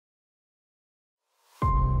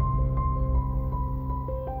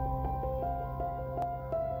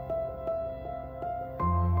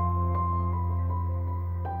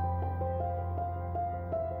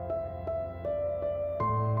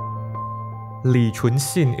Cun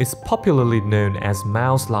Xin is popularly known as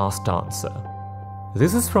Mao's last dancer.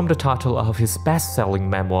 This is from the title of his best-selling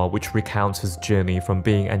memoir, which recounts his journey from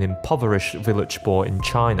being an impoverished village boy in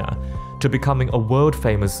China to becoming a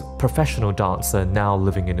world-famous professional dancer now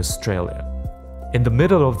living in Australia. In the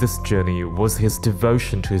middle of this journey was his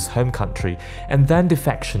devotion to his home country and then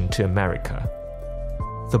defection to America.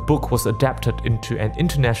 The book was adapted into an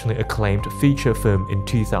internationally acclaimed feature film in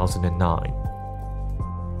 2009.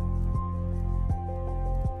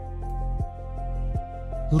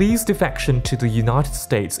 Li's defection to the United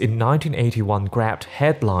States in 1981 grabbed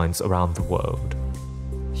headlines around the world.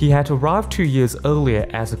 He had arrived 2 years earlier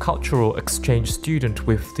as a cultural exchange student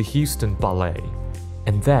with the Houston Ballet,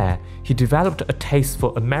 and there he developed a taste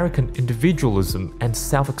for American individualism and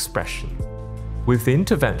self-expression. With the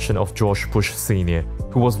intervention of George Bush Sr.,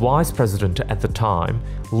 who was vice president at the time,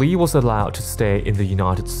 Li was allowed to stay in the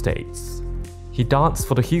United States. He danced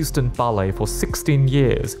for the Houston Ballet for 16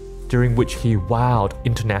 years, during which he wowed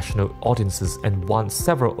international audiences and won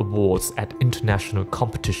several awards at international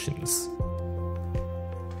competitions.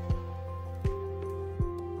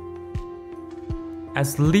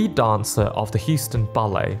 As lead dancer of the Houston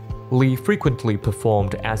Ballet, Li frequently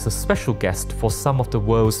performed as a special guest for some of the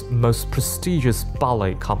world's most prestigious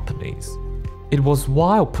ballet companies. It was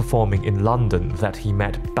while performing in London that he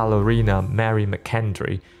met ballerina Mary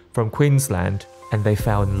McKendry from Queensland, and they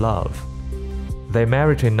fell in love. They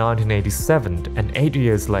married in 1987, and 8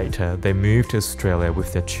 years later they moved to Australia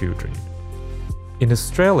with their children. In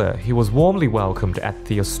Australia, he was warmly welcomed at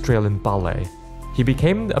the Australian Ballet. He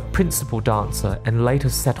became a principal dancer and later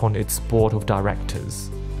sat on its board of directors.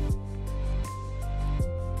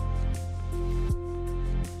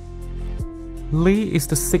 Li is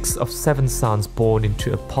the sixth of 7 sons born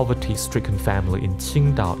into a poverty-stricken family in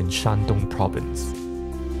Qingdao in Shandong province.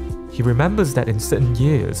 He remembers that in certain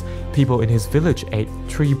years, people in his village ate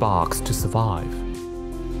tree barks to survive.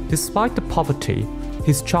 Despite the poverty,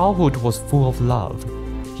 his childhood was full of love.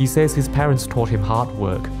 He says his parents taught him hard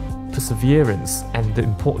work, perseverance, and the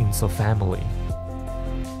importance of family.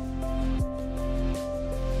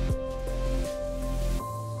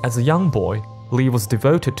 As a young boy, Li was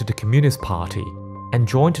devoted to the Communist Party and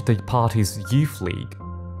joined the party's youth league.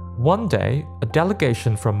 One day, a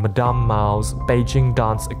delegation from Madame Mao's Beijing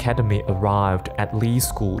Dance Academy arrived at Li's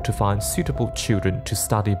school to find suitable children to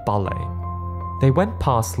study ballet. They went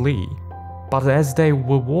past Li, but as they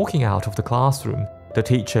were walking out of the classroom, the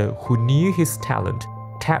teacher, who knew his talent,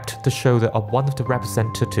 tapped the shoulder of one of the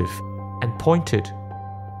representatives and pointed,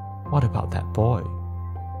 "What about that boy?"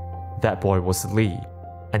 That boy was Li,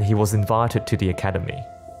 and he was invited to the academy.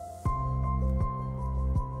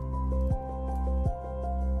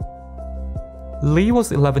 Li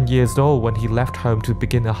was 11 years old when he left home to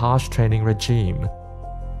begin a harsh training regime.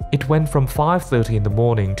 It went from 5:30 in the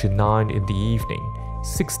morning to 9 in the evening,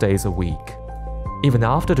 6 days a week. Even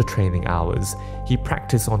after the training hours, he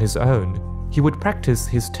practiced on his own. He would practice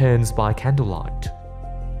his turns by candlelight.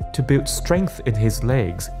 To build strength in his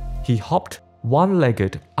legs, he hopped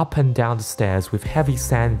one-legged up and down the stairs with heavy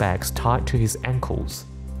sandbags tied to his ankles.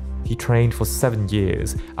 He trained for 7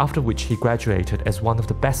 years, after which he graduated as one of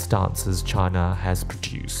the best dancers China has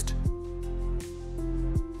produced.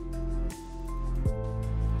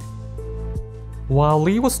 While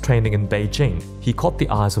Li was training in Beijing, he caught the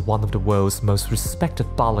eyes of one of the world's most respected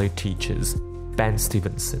ballet teachers, Ben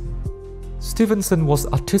Stevenson. Stevenson was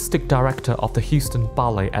artistic director of the Houston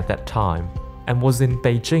Ballet at that time and was in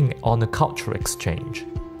Beijing on a cultural exchange.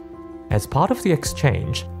 As part of the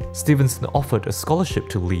exchange, Stevenson offered a scholarship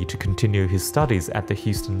to Li to continue his studies at the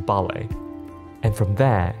Houston Ballet, and from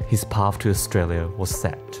there his path to Australia was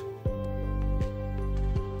set.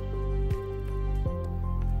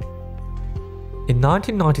 In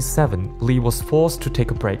 1997, Li was forced to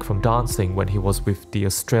take a break from dancing when he was with the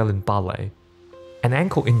Australian Ballet. An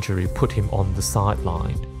ankle injury put him on the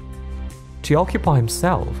sideline. To occupy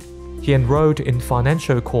himself, he enrolled in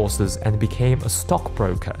financial courses and became a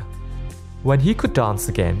stockbroker. When he could dance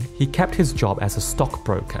again, he kept his job as a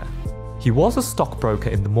stockbroker. He was a stockbroker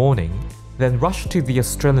in the morning, then rushed to the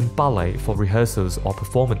Australian Ballet for rehearsals or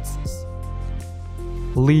performances.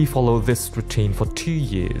 Li followed this routine for 2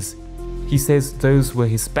 years. He says those were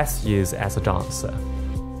his best years as a dancer.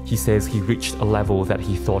 He says he reached a level that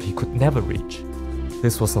he thought he could never reach.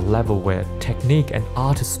 This was a level where technique and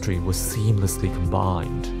artistry were seamlessly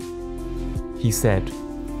combined. He said,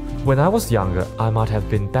 "When I was younger, I might have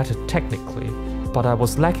been better technically, but I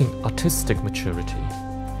was lacking artistic maturity."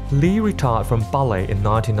 Li retired from ballet in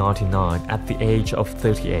 1999 at the age of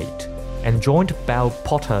 38 and joined Bell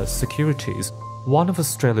Potter Securities, one of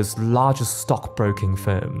Australia's largest stockbroking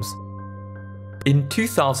firms. In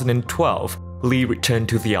 2012, Lee returned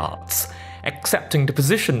to the arts, accepting the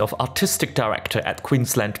position of artistic director at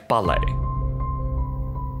Queensland Ballet.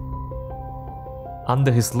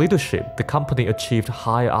 Under his leadership, the company achieved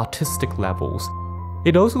higher artistic levels.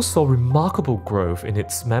 It also saw remarkable growth in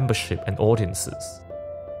its membership and audiences.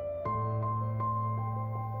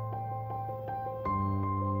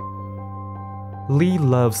 Lee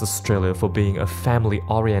loves Australia for being a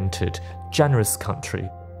family-oriented, generous country,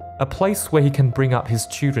 a place where he can bring up his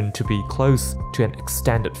children to be close to an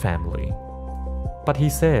extended family. But he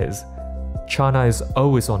says, China is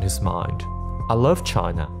always on his mind. I love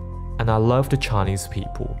China, and I love the Chinese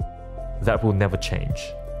people. That will never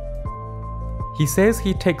change. He says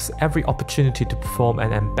he takes every opportunity to perform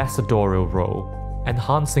an ambassadorial role,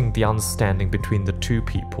 enhancing the understanding between the two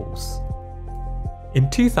peoples. In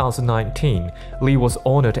 2019, Lee was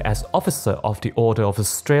honoured as Officer of the Order of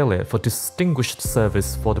Australia for Distinguished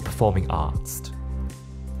Service for the Performing Arts.